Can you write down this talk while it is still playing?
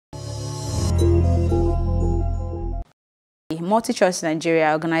Multi-Choice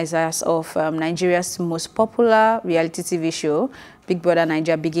Nigeria, organizers of Nigeria's most popular reality TV show,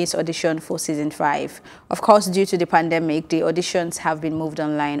 BBNaija, begins audition for season 5. Of course, due to the pandemic, the auditions have been moved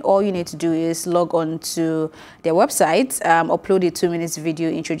online. All you need to do is log on to their website, upload a 2-minute video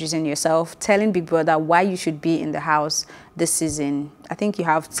introducing yourself, telling Big Brother why you should be in the house this season. I think you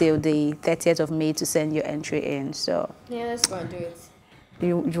have till the 30th of May to send your entry in. So yeah, let's go and do it.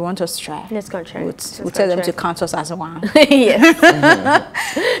 You want us to try? Let's go try. We'll tell them to count us as one. Yes.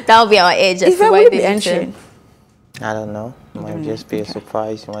 That'll be our age. If I will be entering. I don't know. It might just be a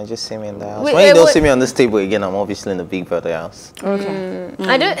surprise. You might just see me in the house. When you don't see me on this table again, I'm obviously in the Big Brother house. Okay.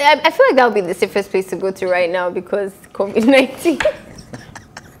 I feel like that would be the safest place to go to right now because COVID-19.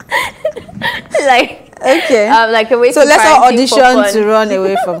 Like. Okay. Like a way so to let's all audition to run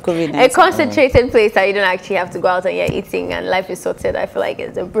away from COVID-19. A concentrated place that you don't actually have to go out and you're eating and life is sorted. I feel like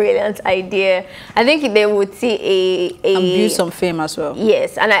it's a brilliant idea. I think they would see and build some fame as well.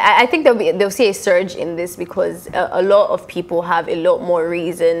 Yes, and I think they'll see a surge in this because a lot of people have a lot more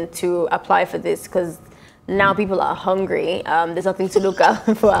reason to apply for this because now people are hungry. There's nothing to look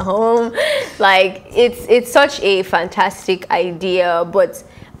out for at home. Like it's such a fantastic idea, but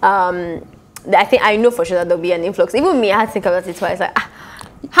I know for sure that there'll be an influx. Even me, I had to think about it twice. Like,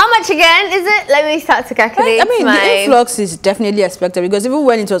 how much again is it? Let me start to calculate. I mean, the influx is definitely expected because even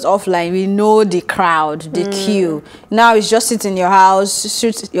when it was offline, we know the crowd, the queue. Now it's just sit in your house,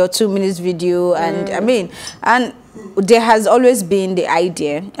 shoot your 2-minute video, and I mean, and there has always been the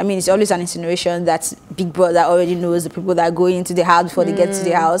idea. I mean, it's always an insinuation that Big Brother already knows the people that go into the house before they get to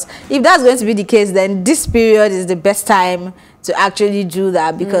the house. If that's going to be the case, then this period is the best time to actually do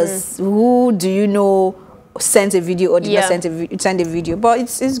that because who do you know sent a video or did not send a video? But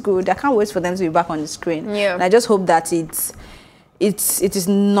it's good. I can't wait for them to be back on the screen. Yeah. And I just hope that it is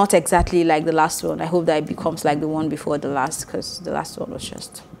not exactly like the last one. I hope that it becomes like the one before the last because the last one was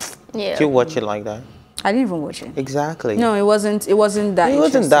just. Yeah. Do you watch it like that? I didn't even watch it. Exactly. No, it wasn't that. It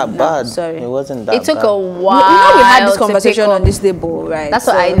wasn't that bad. No, sorry, it wasn't that. It took bad. a while. You know, we had this conversation on this table, right? That's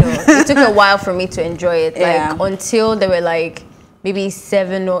what I know. It took a while for me to enjoy it. Like until there were like maybe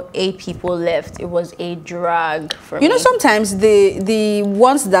 7 or 8 people left. It was a drag for me. You know, sometimes the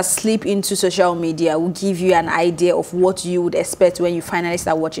ones that slip into social media will give you an idea of what you would expect when you finally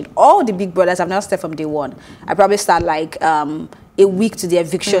start watching. All the Big Brothers, I've never started from day one. I probably start like a week to the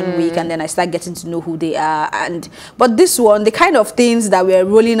eviction week, and then I start getting to know who they are. But this one, the kind of things that were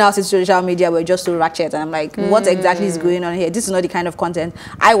rolling out in social media were just so ratchet, and I'm like, what exactly is going on here? This is not the kind of content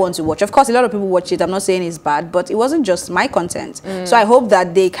I want to watch. Of course, a lot of people watch it. I'm not saying it's bad, but it wasn't just my content. So I hope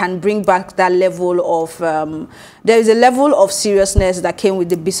that they can bring back that level of there is a level of seriousness that came with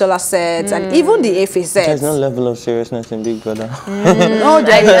the Bisola set and even the Efe set. There's no level of seriousness in Big Brother. No,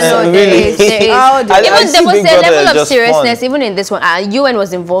 there is. Even there was a level of seriousness even in this one. UN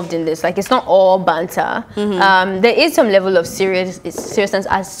was involved in this. Like, it's not all banter. There is some level of seriousness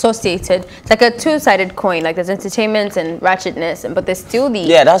associated. It's like a two-sided coin. Like, there's entertainment and ratchetness, but there's still the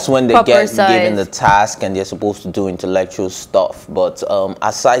that's when they get side. given the task and they're supposed to do intellectual stuff. But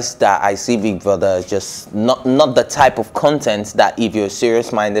aside that, I see Big Brother as just not the type of content that if you're a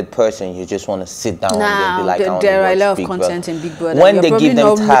serious-minded person, you just want to sit down and be like, there are a lot of content in Big Brother. When they give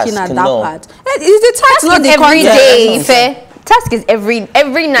them tasks, no. Is the task not the every content? day, fair. Task is every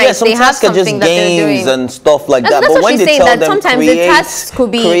night. Yeah, some they have tasks are just something that they're doing and stuff like that. That's but what when she's they saying, tell that them sometimes the tasks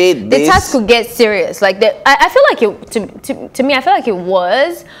could be the task could get serious. Like I feel like it to me, I feel like it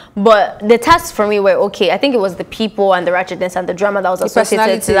was, but the tasks for me were okay. I think it was the people and the ratchetness and the drama that was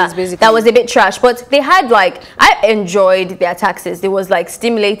associated to that. That was a bit trash. But they had like I enjoyed their taxes. It was like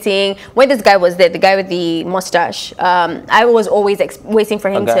stimulating. When this guy was there, the guy with the mustache, I was always waiting for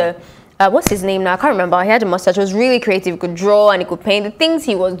him to. What's his name now? I can't remember. He had a mustache. He was really creative. He could draw and he could paint. The things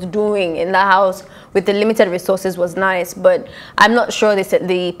he was doing in the house with the limited resources was nice. But I'm not sure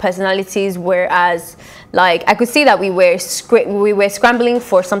the personalities were as, like, I could see that we were scrambling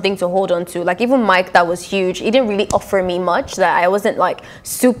for something to hold on to. Like, even Mike, that was huge. He didn't really offer me much. That I wasn't, like,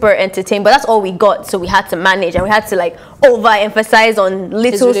 super entertained. But that's all we got. So we had to manage. And we had to, like, overemphasize on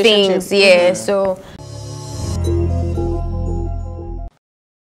little things. Yeah, so...